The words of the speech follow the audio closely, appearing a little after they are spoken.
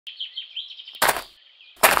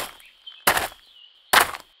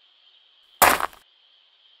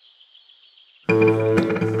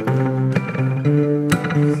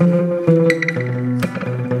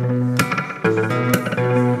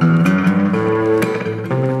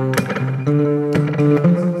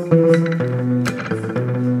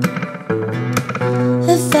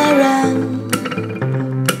If I ran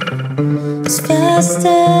as fast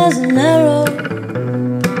as an arrow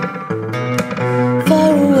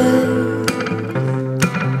far away,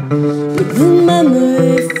 would the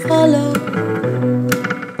memory follow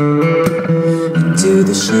into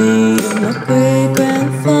the shade of my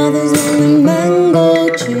great-grandfather's lonely mango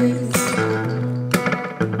tree,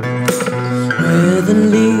 where the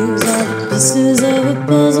leaves are the pieces of a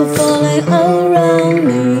puzzle falling around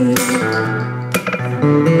me?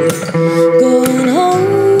 Going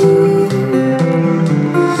home,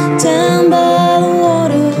 down by the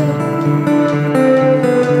water.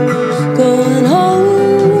 Going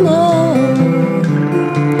home,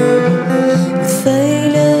 with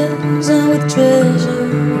failures and with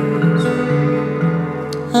treasures.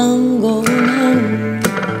 I'm going home.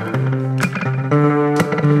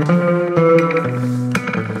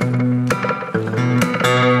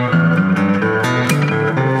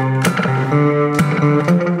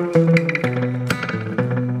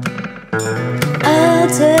 I'll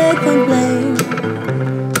take the blame,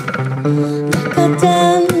 like I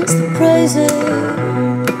dance the praises.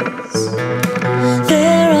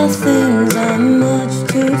 There are things I'm much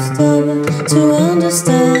too stubborn to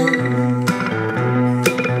understand,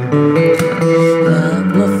 like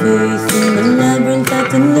my faith in the labyrinth that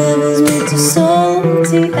delivers me to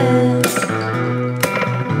salty air,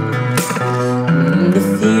 and the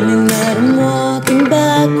feeling that I'm walking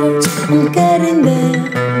backwards, I'm getting there.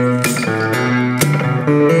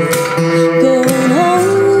 Going home,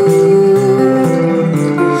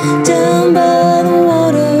 down by the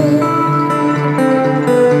water.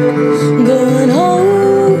 Going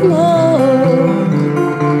home,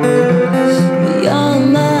 beyond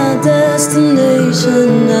my destination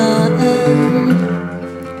I am.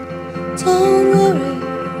 Don't worry,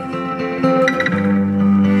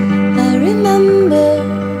 I remember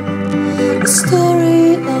the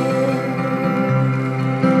story of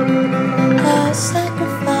our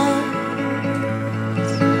sacrifice.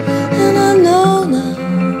 And I know now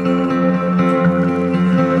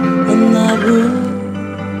I'm not who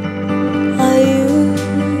I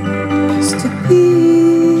used to be,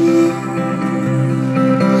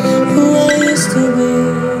 who I used to be.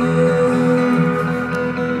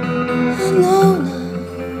 I know now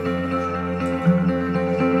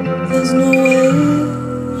there's no way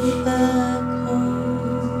back home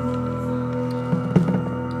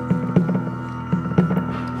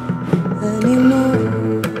anymore.